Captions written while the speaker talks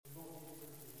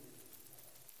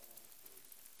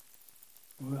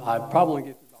I probably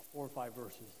get to about 4 or 5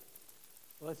 verses.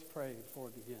 Let's pray before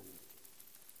we begin.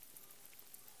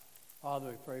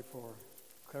 Father, we pray for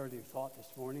clarity of thought this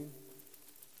morning.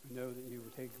 We know that you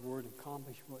will take your word and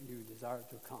accomplish what you desire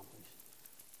to accomplish.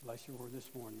 Bless your word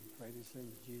this morning. Pray this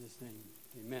in Jesus' name.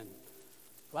 Amen.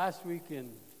 Last week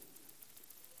in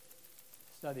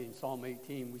studying Psalm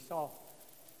 18, we saw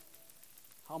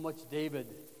how much David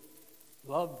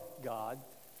loved God,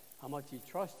 how much he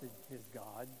trusted his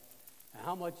God, and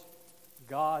how much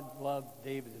God loved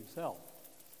David himself.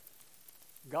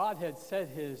 God had set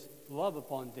his love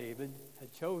upon David,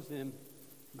 had chosen him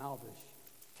Malvish,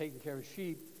 taking care of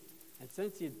sheep, and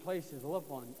since he had placed his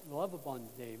love upon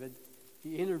David,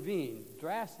 he intervened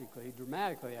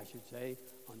dramatically, I should say,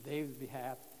 on David's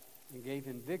behalf and gave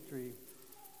him victory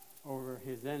over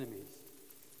his enemies.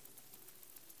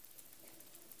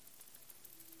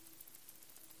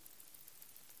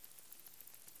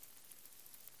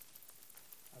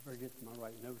 I better get to my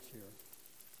right notes here.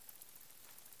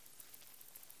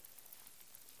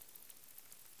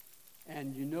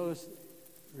 And you notice,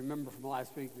 remember from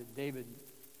last week, that David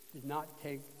did not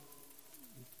take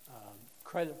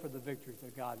credit for the victories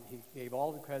of God. He gave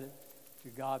all the credit to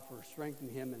God for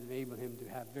strengthening him and enabling him to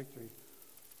have victory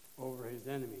over his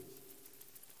enemies.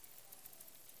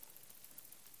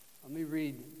 Let me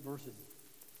read verses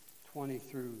 20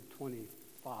 through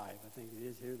 25. I think it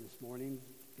is here this morning.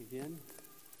 Begin.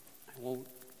 I won't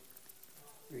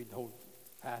read the whole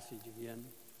passage again.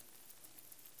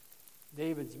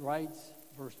 David writes,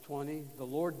 verse 20, "The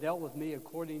Lord dealt with me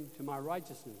according to my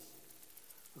righteousness.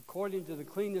 According to the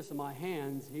cleanness of my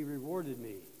hands, he rewarded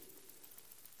me.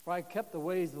 For I kept the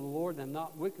ways of the Lord and have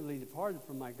not wickedly departed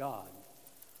from my God.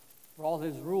 For all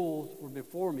his rules were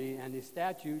before me, and his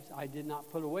statutes I did not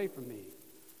put away from me.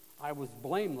 I was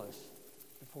blameless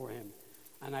before him,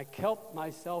 and I kept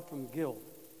myself from guilt.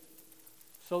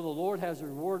 So the Lord has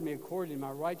rewarded me according to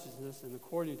my righteousness and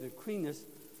according to the cleanness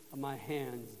of my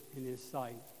hands in his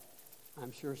sight."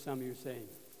 I'm sure some of you are saying,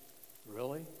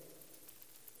 really?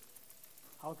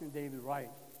 How can David write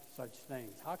such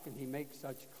things? How can he make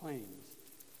such claims?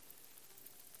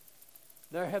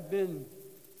 There have been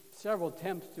several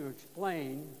attempts to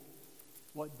explain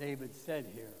what David said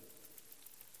here.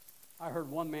 I heard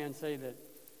one man say that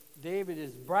David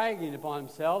is bragging upon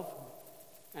himself,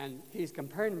 and he's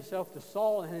comparing himself to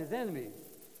Saul and his enemies.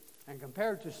 And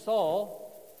compared to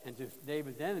Saul and to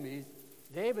David's enemies,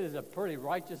 David is a pretty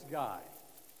righteous guy.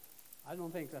 I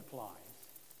don't think that applies.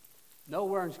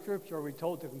 Nowhere in Scripture are we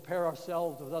told to compare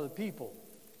ourselves with other people.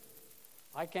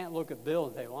 I can't look at Bill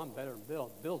and say, well, I'm better than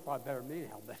Bill. Bill's probably better than me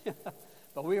now.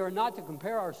 But we are not to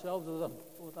compare ourselves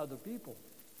with other people.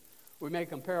 We may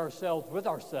compare ourselves with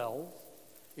ourselves,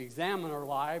 examine our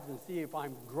lives and see if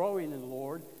I'm growing in the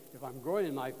Lord, if I'm growing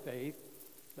in my faith,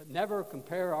 but never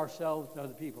compare ourselves to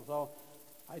other people. So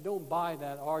I don't buy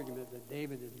that argument that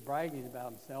David is bragging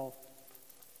about himself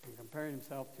and comparing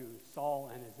himself to Saul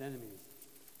and his enemies.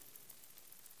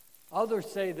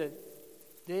 Others say that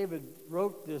David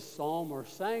wrote this psalm or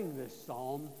sang this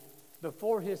psalm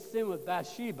before his sin with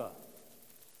Bathsheba.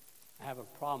 I have a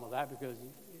problem with that because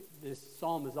this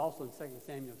psalm is also in 2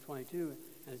 Samuel 22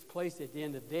 and is placed at the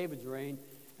end of David's reign.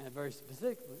 And very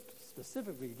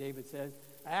specifically, David says,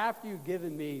 "After you've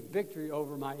given me victory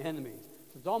over my enemies."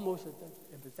 So it's almost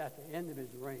if it's at the end of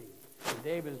his reign. And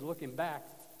David is looking back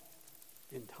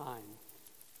in time.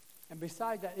 And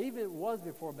besides that, even if it was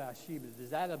before Bathsheba, does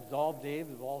that absolve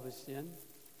David of all his sins?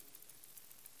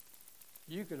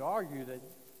 You could argue that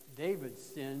David's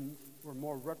sins were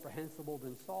more reprehensible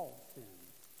than Saul's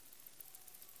sins.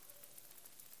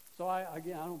 So I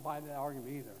don't buy that argument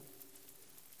either.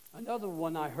 Another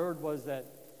one I heard was that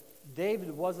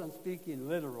David wasn't speaking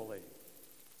literally.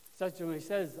 Such when he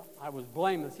says, "I was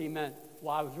blameless," he meant,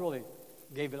 well, I was really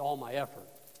gave it all my effort.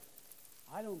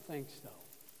 I don't think so.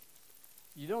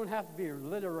 You don't have to be a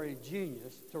literary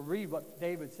genius to read what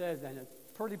David says, and it's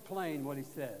pretty plain what he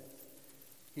says.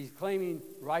 He's claiming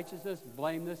righteousness,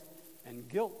 blameless, and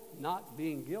guilt, not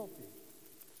being guilty.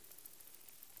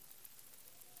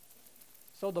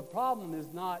 So the problem is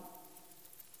not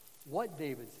what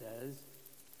David says,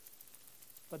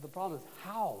 but the problem is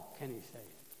how can he say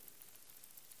it?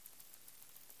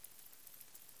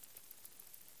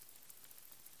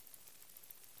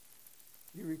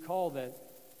 You recall that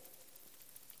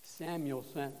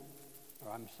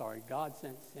God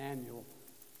sent Samuel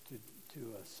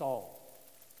to Saul.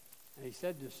 And he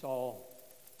said to Saul,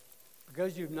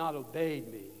 "Because you've not obeyed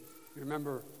me." You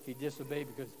remember he disobeyed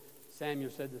because Samuel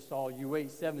said to Saul, "You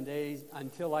wait 7 days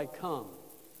until I come,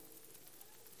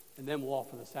 and then we'll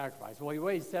offer the sacrifice." Well, he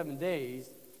waited 7 days,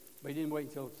 but he didn't wait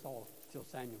until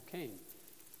Samuel came.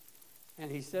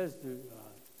 And he says to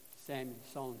Samuel,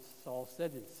 Saul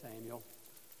said to Samuel,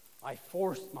 I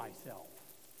forced myself.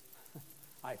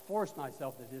 I forced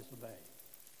myself to disobey.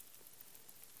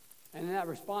 And in that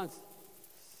response,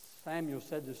 Samuel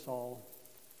said to Saul,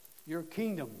 your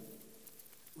kingdom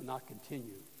will not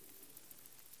continue.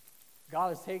 God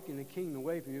has taken the kingdom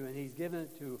away from you, and he's given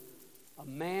it to a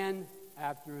man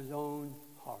after his own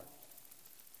heart.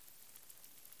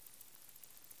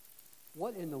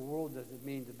 What in the world does it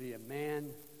mean to be a man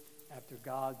after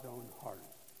God's own heart?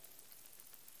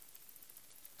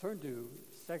 Turn to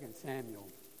 2 Samuel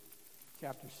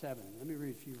chapter 7. Let me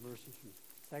read a few verses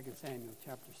from 2 Samuel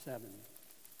chapter 7.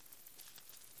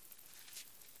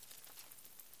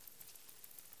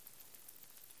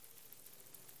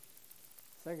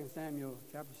 Second Samuel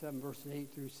chapter 7, verses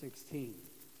 8 through 16.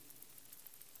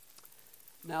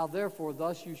 Now therefore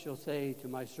thus you shall say to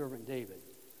my servant David,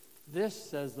 this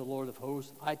says the Lord of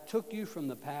hosts, I took you from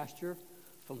the pasture,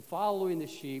 from following the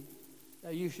sheep,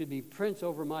 that you should be prince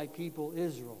over my people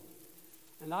Israel.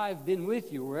 And I have been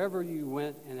with you wherever you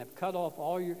went, and have cut off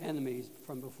all your enemies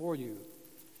from before you.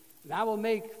 And I will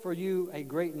make for you a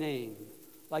great name,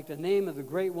 like the name of the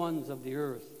great ones of the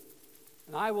earth.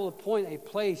 And I will appoint a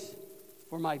place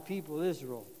for my people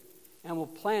Israel, and will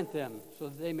plant them so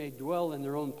that they may dwell in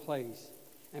their own place,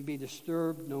 and be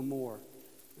disturbed no more.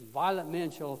 And violent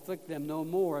men shall afflict them no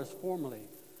more as formerly,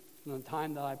 from the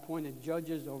time that I appointed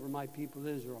judges over my people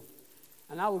Israel.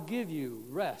 And I will give you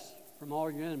rest from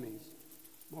all your enemies.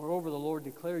 Moreover, the Lord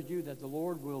declares you that the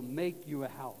Lord will make you a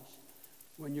house.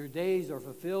 When your days are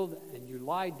fulfilled and you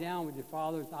lie down with your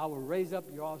fathers, I will raise up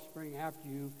your offspring after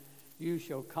you, who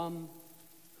shall come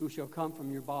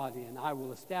from your body, and I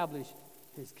will establish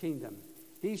his kingdom.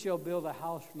 He shall build a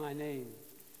house for my name,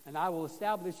 and I will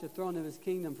establish the throne of his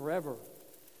kingdom forever.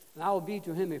 And I will be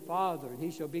to him a father, and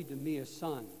he shall be to me a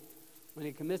son. When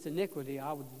he commits iniquity,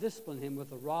 I will discipline him with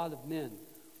the rod of men,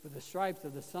 with the stripes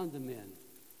of the sons of men.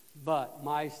 But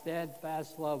my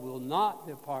steadfast love will not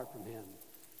depart from him,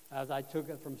 as I took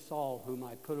it from Saul, whom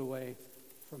I put away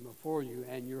from before you.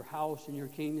 And your house and your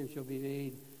kingdom shall be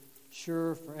made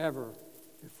sure forever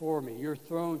before me. Your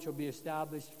throne shall be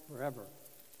established forever.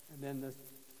 And then let's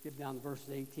skip down to verses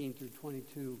 18 through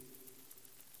 22.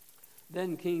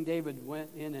 Then King David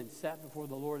went in and sat before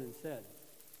the Lord and said,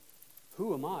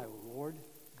 who am I, O Lord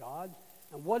God?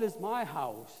 And what is my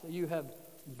house that you have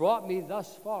brought me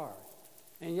thus far?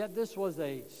 And yet this was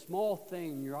a small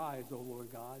thing in your eyes, O Lord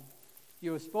God.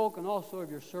 You have spoken also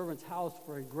of your servant's house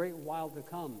for a great while to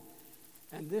come.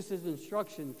 And this is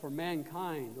instruction for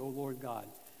mankind, O Lord God.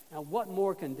 And what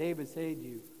more can David say to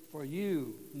you? For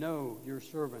you know your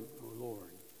servant, O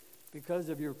Lord. Because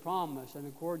of your promise and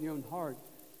according to your own heart,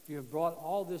 you have brought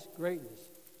all this greatness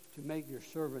to make your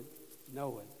servant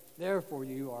know it. Therefore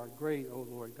you are great, O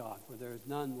Lord God, for there is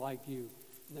none like you.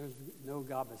 There is no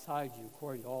God beside you,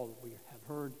 according to all that we have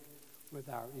heard with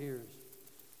our ears.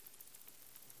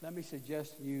 Let me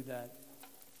suggest to you that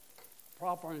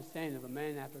proper understanding of a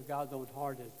man after God's own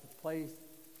heart is the place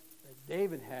that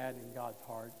David had in God's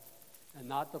heart, and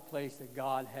not the place that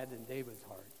God had in David's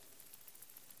heart.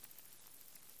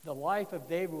 The life of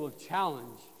David will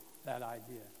challenge that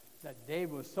idea, that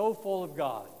David was so full of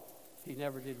God, he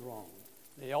never did wrong.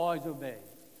 They always obeyed.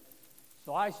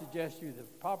 So I suggest to you the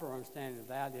proper understanding of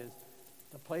that is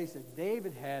the place that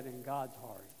David had in God's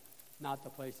heart, not the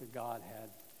place that God had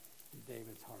in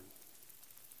David's heart.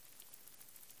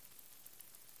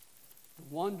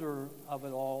 The wonder of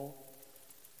it all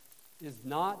is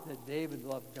not that David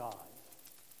loved God,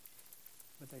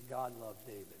 but that God loved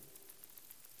David.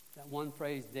 That one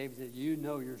phrase David said, you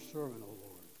know your servant, O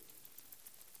Lord.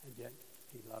 And yet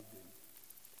he loved him.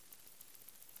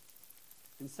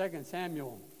 In 2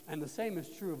 Samuel, and the same is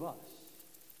true of us.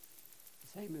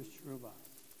 The same is true of us.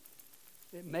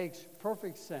 It makes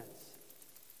perfect sense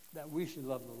that we should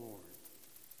love the Lord.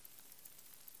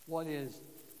 What is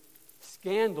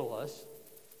scandalous,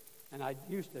 and I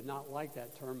used to not like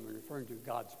that term when referring to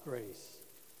God's grace,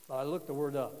 but I looked the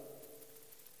word up.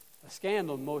 A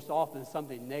scandal most often is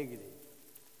something negative,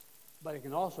 but it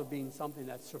can also be something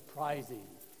that's surprising,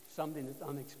 something that's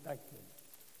unexpected.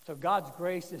 So God's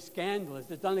grace is scandalous.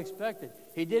 It's unexpected.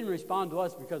 He didn't respond to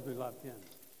us because we loved him.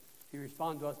 He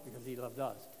responded to us because he loved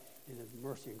us. In his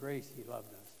mercy and grace, he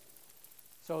loved us.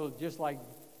 So just like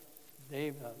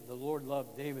the Lord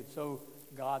loved David, so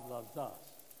God loves us.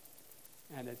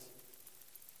 And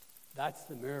that's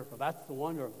the miracle. That's the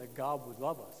wonder that God would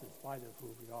love us in spite of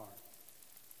who we are.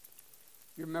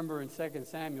 You remember in 2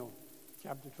 Samuel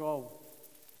chapter 12,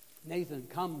 Nathan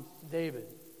comes to David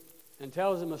and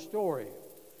tells him a story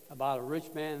about a rich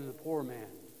man and a poor man.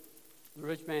 The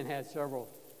rich man had several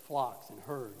flocks and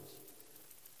herds.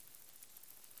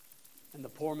 And the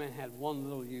poor man had one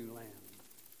little ewe lamb.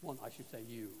 One, I should say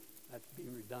ewe. That's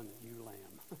being redundant, ewe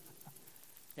lamb.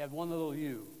 He had one little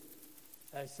ewe.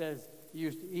 That says he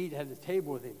used to eat at the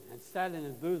table with him and sat in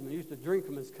his bosom and used to drink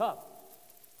from his cup.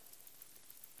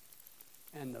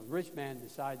 And the rich man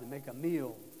decided to make a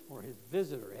meal for his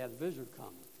visitor. He had a visitor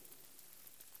come.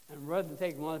 And rather than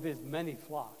take one of his many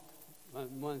flock,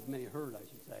 one of his many herd, I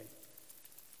should say,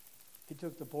 he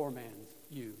took the poor man's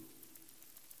ewe,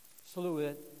 slew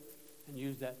it, and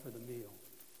used that for the meal.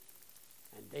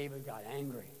 And David got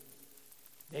angry.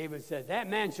 David said, that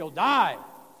man shall die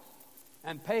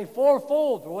and pay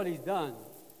fourfold for what he's done.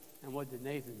 And what did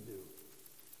Nathan do?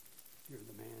 You're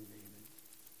the man, David.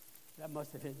 That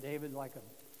must have hit David like a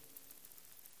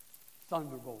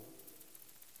thunderbolt.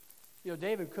 You know,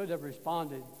 David could have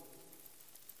responded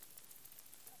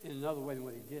in another way than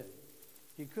what he did.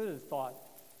 He could have thought,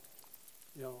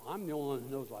 you know, I'm the only one who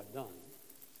knows what I've done.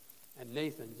 And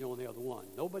Nathan's the only other one.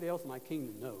 Nobody else in my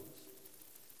kingdom knows.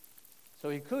 So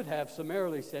he could have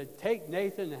summarily said, take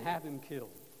Nathan and have him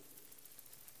killed.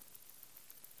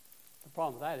 The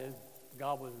problem with that is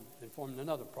God was informing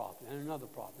another prophet and another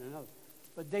prophet and another.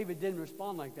 But David didn't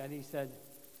respond like that. He said,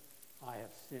 I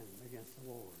have sinned against the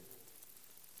Lord.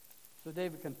 So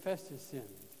David confessed his sin.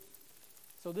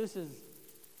 So this is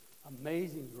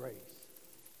amazing grace.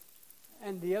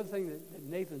 And the other thing that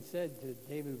Nathan said to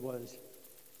David was,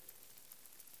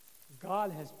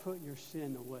 God has put your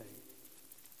sin away.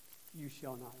 You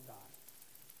shall not die.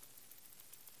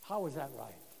 How is that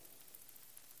right?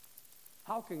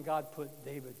 How can God put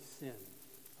David's sin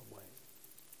away?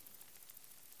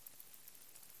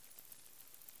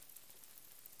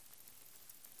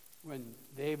 When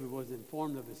David was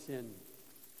informed of his sin,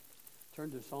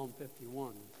 turn to Psalm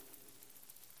 51.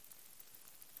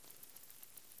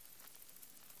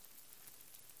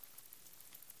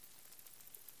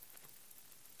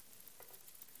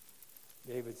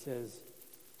 David says,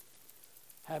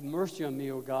 have mercy on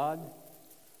me, O God,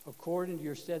 according to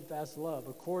your steadfast love,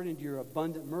 according to your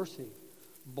abundant mercy.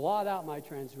 Blot out my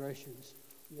transgressions.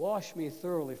 Wash me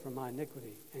thoroughly from my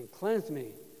iniquity, and cleanse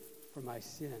me from my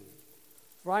sin.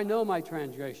 For I know my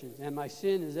transgressions, and my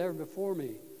sin is ever before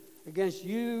me. Against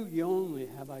you only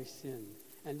have I sinned,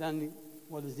 and done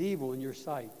what is evil in your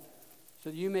sight, so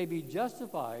that you may be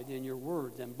justified in your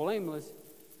words, and blameless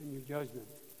in your judgment.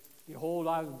 Behold,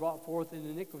 I was brought forth in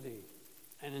iniquity,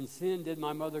 and in sin did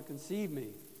my mother conceive me.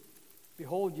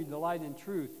 Behold, you delight in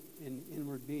truth in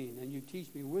inward being, and you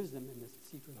teach me wisdom in the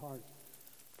secret heart.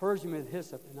 Purge me with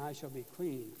hyssop, and I shall be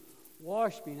clean.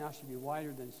 Wash me, and I shall be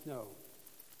whiter than snow.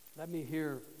 Let me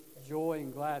hear joy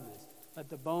and gladness. Let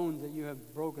the bones that you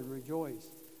have broken rejoice.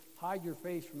 Hide your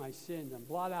face from my sins, and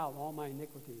blot out all my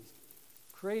iniquities.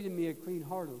 Create in me a clean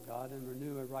heart, O God, and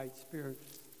renew a right spirit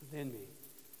within me.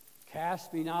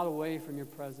 Cast me not away from your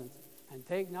presence, and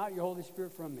take not your Holy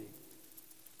Spirit from me.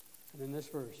 And in this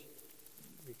verse,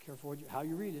 be careful how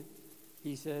you read it.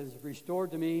 He says, restore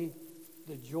to me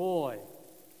the joy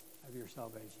of your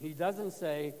salvation. He doesn't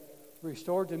say,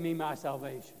 restore to me my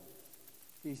salvation.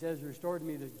 He says, restore to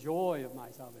me the joy of my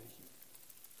salvation.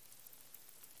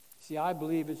 See, I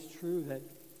believe it's true that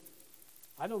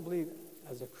I don't believe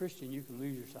as a Christian you can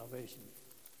lose your salvation.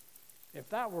 If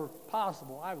that were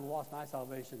possible, I would have lost my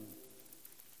salvation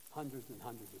hundreds and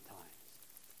hundreds of times.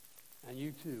 And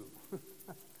you too.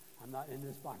 I'm not in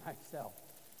this by myself.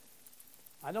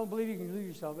 I don't believe you can lose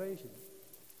your salvation.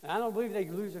 And I don't believe they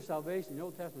can lose their salvation in the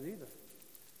Old Testament either.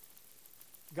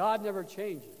 God never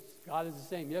changes. God is the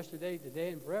same yesterday, today,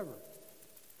 and forever.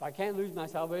 If I can't lose my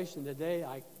salvation today,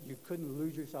 you couldn't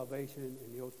lose your salvation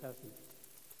in the Old Testament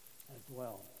as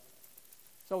well.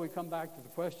 So we come back to the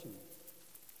question,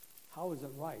 how is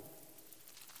it right?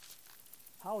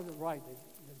 How is it right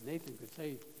that Nathan could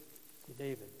say to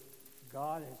David,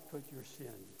 God has put your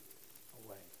sin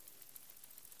away?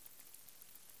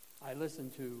 I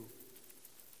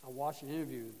watched an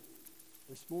interview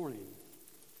this morning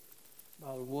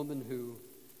about a woman who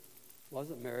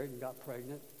wasn't married and got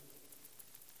pregnant,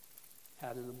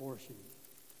 had an abortion.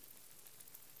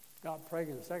 Got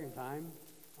pregnant a second time,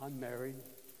 unmarried,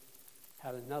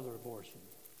 had another abortion.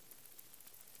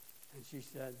 And she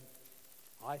said,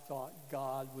 I thought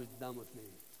God was done with me.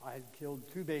 I had killed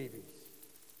 2 babies.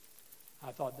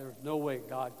 I thought there was no way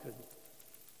God could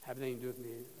have anything to do with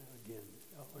me again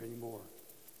or anymore.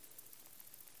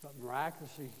 But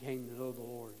miraculously she came to know the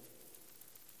Lord.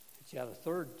 She had a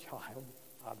 3rd child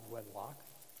out of wedlock.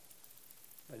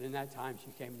 But in that time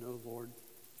she came to know the Lord.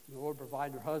 And the Lord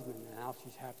provided her husband, and now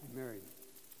she's happily married.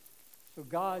 So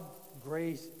God's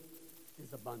grace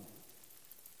is abundant.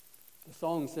 The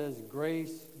song says,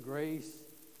 grace, grace,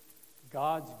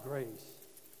 God's grace.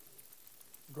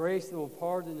 Grace that will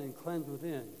pardon and cleanse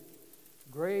within.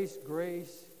 Grace,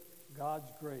 grace, God's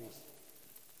grace.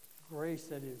 Grace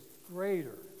that is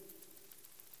greater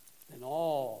than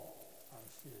all our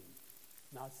sin.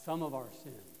 Not some of our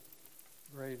sin.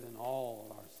 Greater than all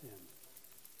of our sin.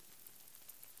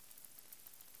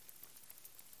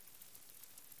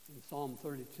 In Psalm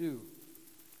 32,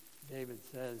 David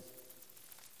says,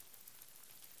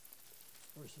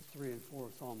 verses 3 and 4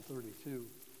 of Psalm 32,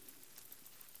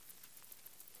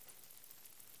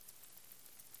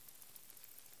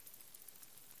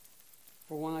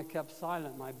 for when I kept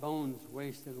silent, my bones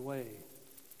wasted away.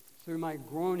 Through my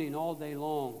groaning all day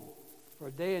long, for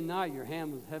day and night your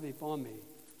hand was heavy upon me.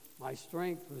 My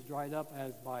strength was dried up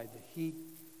as by the heat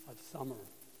of summer.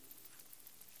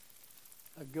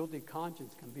 A guilty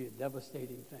conscience can be a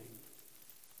devastating thing.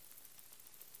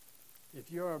 If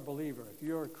you're a believer, if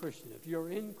you're a Christian, if you're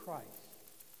in Christ,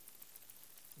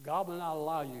 God will not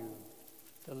allow you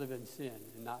to live in sin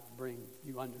and not bring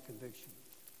you under conviction.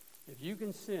 If you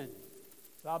can sin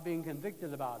without being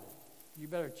convicted about it, you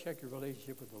better check your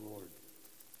relationship with the Lord.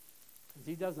 Because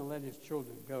he doesn't let his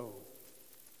children go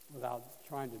without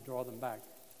trying to draw them back.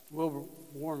 Warren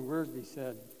Wiersbe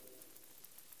said,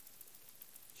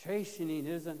 chastening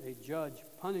isn't a judge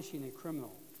punishing a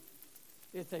criminal.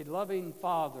 It's a loving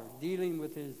father dealing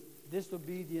with his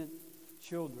disobedient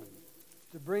children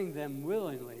to bring them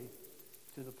willingly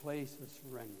to the place of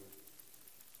surrender.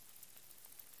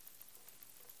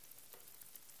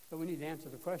 So we need to answer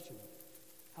the question,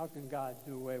 how can God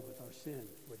do away with our sin,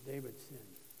 with David's sin?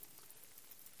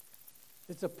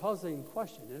 It's a puzzling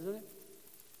question, isn't it?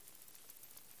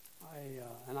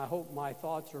 I hope my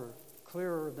thoughts are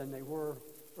clearer than they were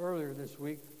earlier this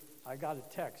week. I got a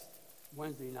text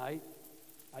Wednesday night.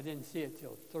 I didn't see it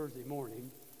till Thursday morning.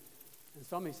 And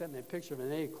somebody sent me a picture of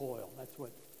an A coil. That's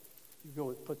what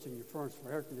it puts in your furnace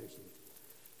for air conditioning.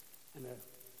 And the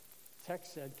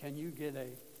text said, can you get a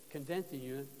condensing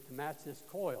unit to match this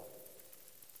coil?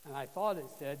 And I thought it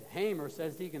said, Hamer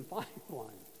says he can find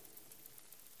one.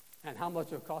 And how much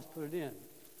it would cost to put it in.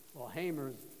 Well,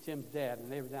 Hamer's Tim's dad,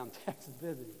 and they were down in Texas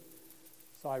visiting.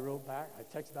 So I wrote back,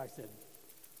 I texted back, said,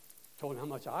 told him how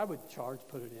much I would charge to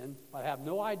put it in, but I have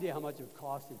no idea how much it would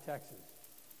cost in Texas.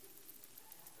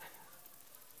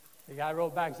 The guy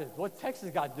wrote back and said, what's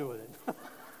Texas got to do with it?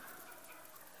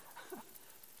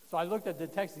 So I looked at the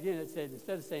text again, it said,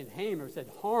 instead of saying Hamer, it said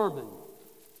Harmon.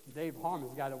 Dave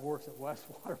Harmon's the guy that works at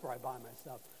Westwater where I buy my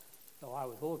stuff. So I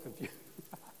was a little confused.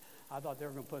 I thought they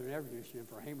were going to put an air conditioner in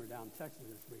for Hamer down in Texas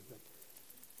this week.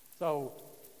 So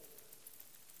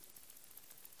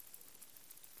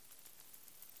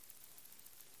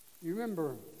you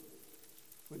remember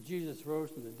when Jesus rose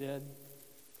from the dead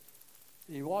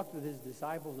and he walked with his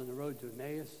disciples on the road to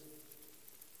Emmaus?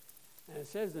 And it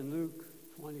says in Luke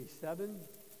 27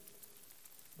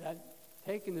 that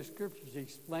taking the scriptures, he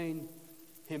explained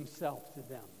himself to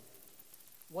them.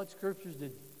 What scriptures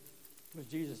was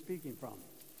Jesus speaking from?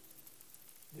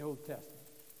 The Old Testament.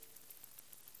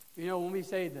 You know, when we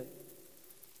say that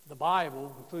the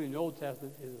Bible, including the Old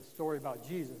Testament, is a story about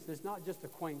Jesus, it's not just a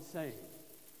quaint saying.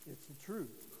 It's the truth.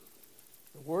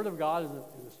 The Word of God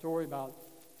is a story about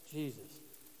Jesus.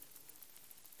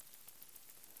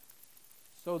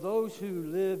 So those who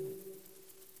lived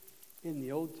in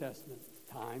the Old Testament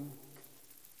time,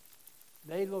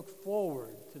 they look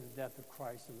forward to the death of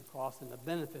Christ on the cross and the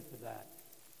benefits of that.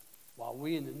 While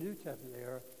we in the New Testament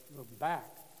era look back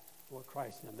to what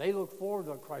Christ did. They look forward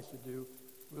to what Christ would do.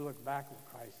 We look back at what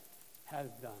Christ has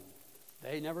done.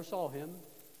 They never saw him,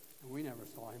 and we never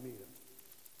saw him either.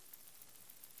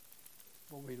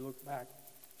 But we look back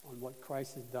on what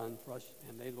Christ has done for us,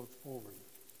 and they look forward.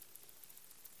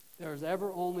 There's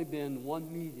ever only been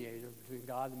one mediator between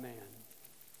God and man,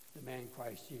 the man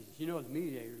Christ Jesus. You know what a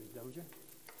mediator is, don't you?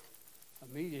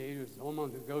 A mediator is the one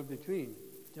who goes between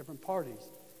different parties.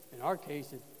 In our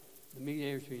case, it's the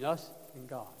mediator between us and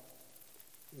God.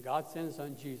 And God sent his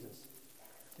son Jesus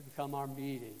to become our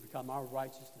mediator, become our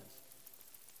righteousness.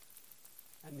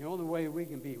 And the only way we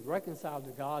can be reconciled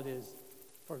to God is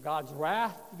for God's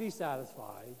wrath to be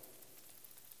satisfied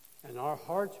and our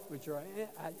hearts, which are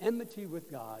at enmity with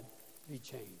God, be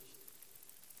changed.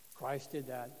 Christ did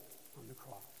that on the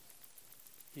cross.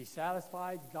 He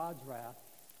satisfied God's wrath,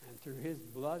 and through his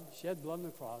blood, shed blood on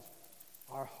the cross,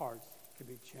 our hearts can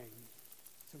be changed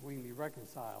so we can be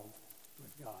reconciled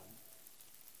with God.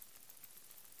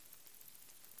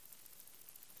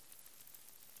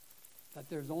 That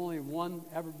there's only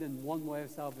ever been one way of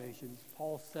salvation.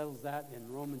 Paul settles that in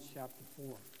Romans chapter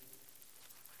 4.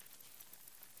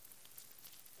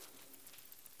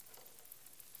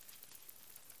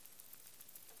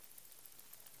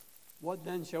 What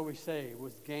then shall we say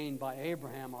was gained by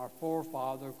Abraham, our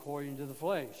forefather, according to the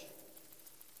flesh?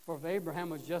 For if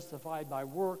Abraham was justified by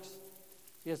works,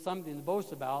 he has something to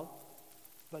boast about,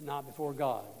 but not before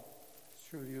God. It's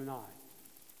true to you and I.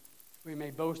 We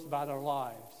may boast about our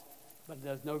lives, but it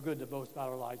does no good to boast about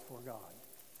our lives before God.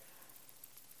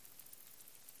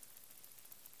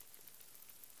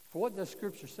 For what does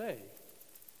Scripture say?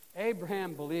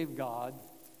 Abraham believed God,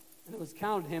 and it was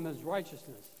counted him as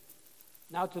righteousness.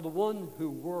 Now to the one who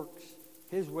works,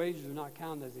 his wages are not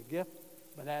counted as a gift,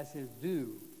 but as his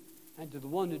due. And to the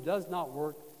one who does not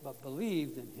work, but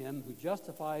believes in him who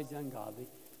justifies the ungodly,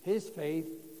 his faith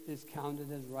is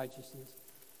counted as righteousness.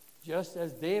 Just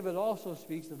as David also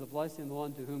speaks of the blessing of the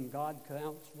one to whom God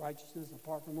counts righteousness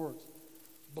apart from works.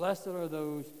 Blessed are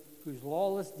those whose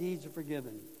lawless deeds are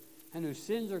forgiven, and whose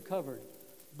sins are covered.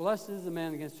 Blessed is the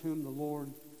man against whom the Lord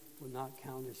will not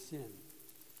count his sin.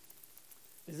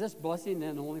 Is this blessing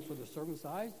then only for the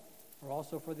circumcised, or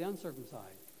also for the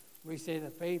uncircumcised? We say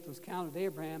that faith was counted to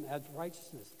Abraham as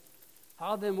righteousness.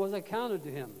 How then was it counted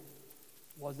to him?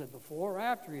 Was it before or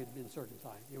after he had been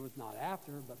circumcised? It was not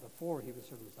after, but before he was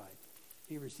circumcised.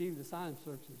 He received the sign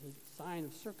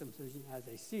of circumcision as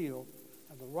a seal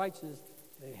of the righteousness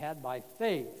that he had by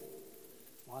faith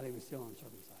while he was still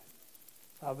uncircumcised.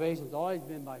 Salvation has always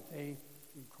been by faith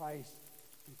in Christ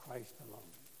and Christ alone.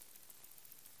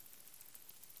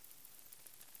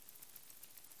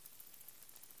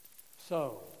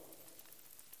 So,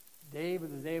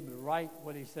 David is able to write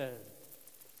what he said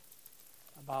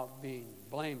about being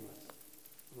blameless,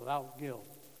 without guilt,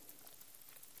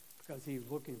 because he was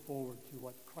looking forward to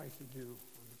what Christ would do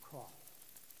on the cross.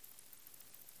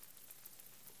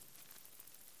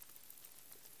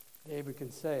 David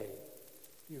can say,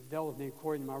 "You've dealt with me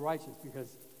according to my righteousness,"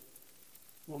 because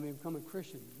when we become a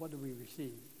Christian, what do we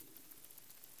receive?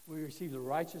 We receive the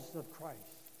righteousness of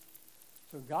Christ.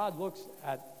 So God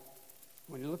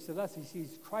when he looks at us, he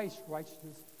sees Christ's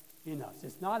righteousness in us.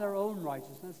 It's not our own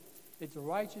righteousness. It's a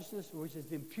righteousness which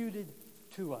is imputed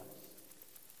to us.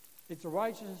 It's a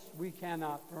righteousness we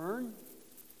cannot earn.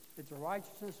 It's a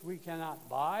righteousness we cannot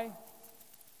buy.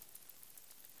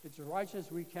 It's a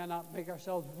righteousness we cannot make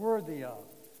ourselves worthy of.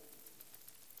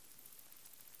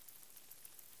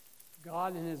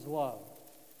 God in his love,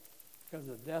 because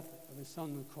of the death of his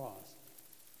Son on the cross,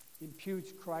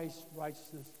 imputes Christ's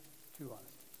righteousness to us.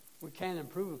 We can't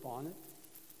improve upon it.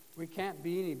 We can't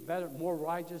be any better, more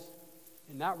righteous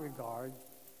in that regard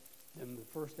than the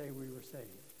first day we were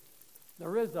saved.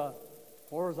 There is a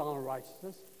horizontal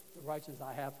righteousness, the righteousness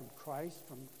I have from Christ,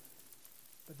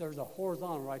 but there's a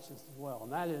horizontal righteousness as well,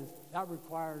 and that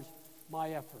requires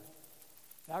my effort.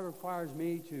 That requires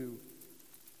me to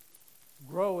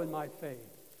grow in my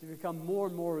faith, to become more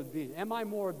and more obedient. Am I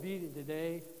more obedient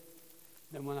today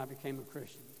than when I became a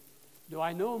Christian? Do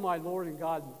I know my Lord and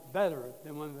God better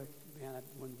than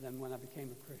when I became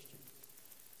a Christian?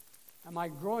 Am I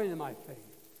growing in my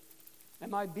faith?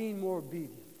 Am I being more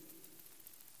obedient?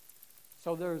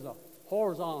 So there's a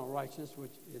horizontal righteousness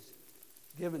which is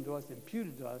given to us,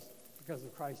 imputed to us because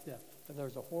of Christ's death. But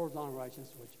there's a horizontal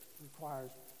righteousness which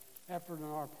requires effort on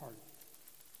our part.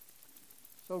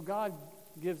 So God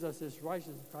gives us this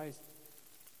righteousness of Christ,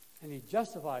 and he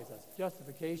justifies us.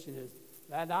 Justification is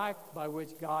that act by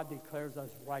which God declares us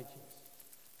righteous.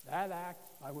 That act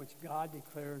by which God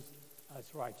declares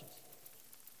us righteous.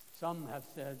 Some have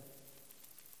said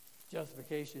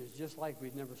justification is just like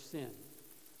we've never sinned.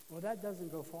 Well, that doesn't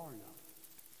go far enough.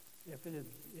 If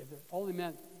it only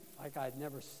meant like I'd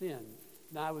never sinned,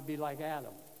 then I would be like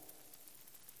Adam.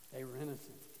 They were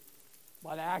innocent.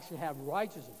 But I actually have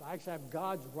righteousness. I actually have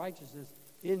God's righteousness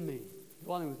in me,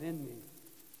 dwelling within me.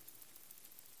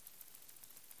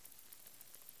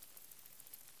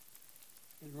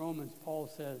 In Romans, Paul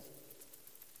says,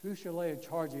 "Who shall lay a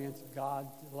charge against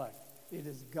God's elect? It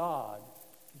is God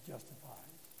who justifies."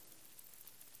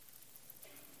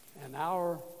 And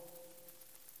can't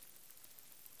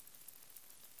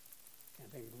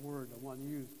think of the word I want to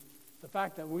use, the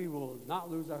fact that we will not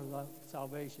lose our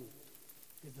salvation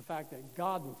is the fact that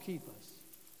God will keep us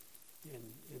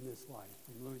in this life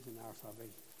from losing our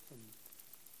salvation, from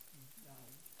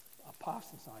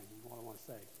apostatizing, is what I want to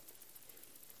say.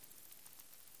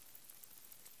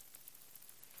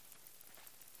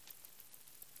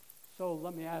 So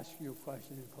let me ask you a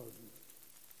question in closing.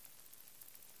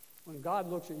 When God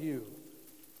looks at you,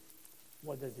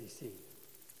 what does he see?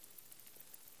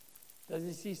 Does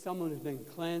he see someone who's been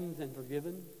cleansed and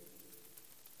forgiven?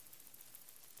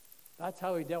 That's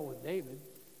how he dealt with David.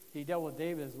 He dealt with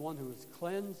David as one who was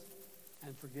cleansed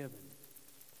and forgiven.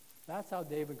 That's how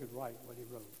David could write what he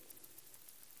wrote.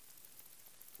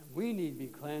 And we need to be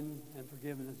cleansed and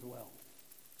forgiven as well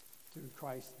through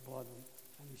Christ's blood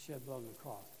and the shed blood on the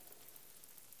cross.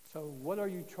 So what are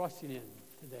you trusting in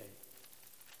today?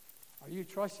 Are you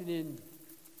trusting in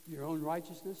your own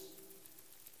righteousness?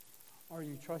 Or are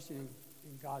you trusting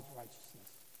in God's righteousness?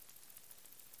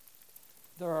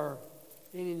 There are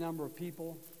any number of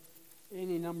people,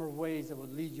 any number of ways that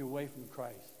would lead you away from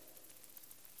Christ.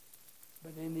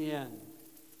 But in the end,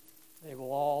 they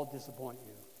will all disappoint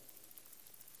you.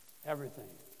 Everything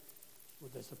will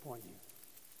disappoint you.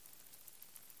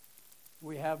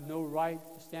 We have no right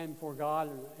to stand before God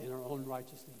in our own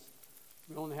righteousness.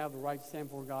 We only have the right to stand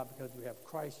before God because we have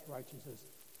Christ's righteousness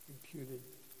imputed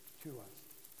to us.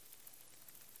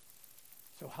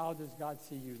 So how does God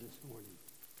see you this morning?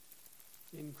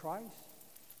 In Christ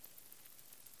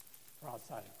or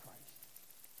outside of Christ?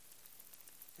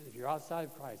 And if you're outside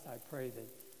of Christ, I pray that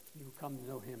you will come to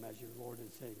know him as your Lord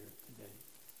and Savior today.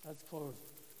 Let's close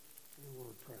in a word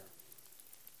of prayer.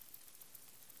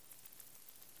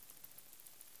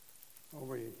 Oh,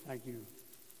 we thank you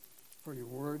for your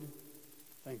word.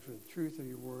 Thank you for the truth of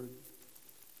your word.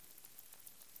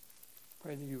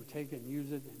 Pray that you would take it and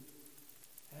use it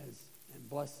and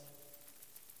bless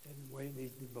it in the way it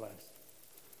needs to be blessed.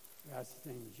 We ask the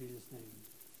thing in Jesus' name.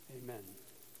 Amen.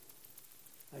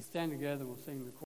 Let's stand together and we'll sing the chorus.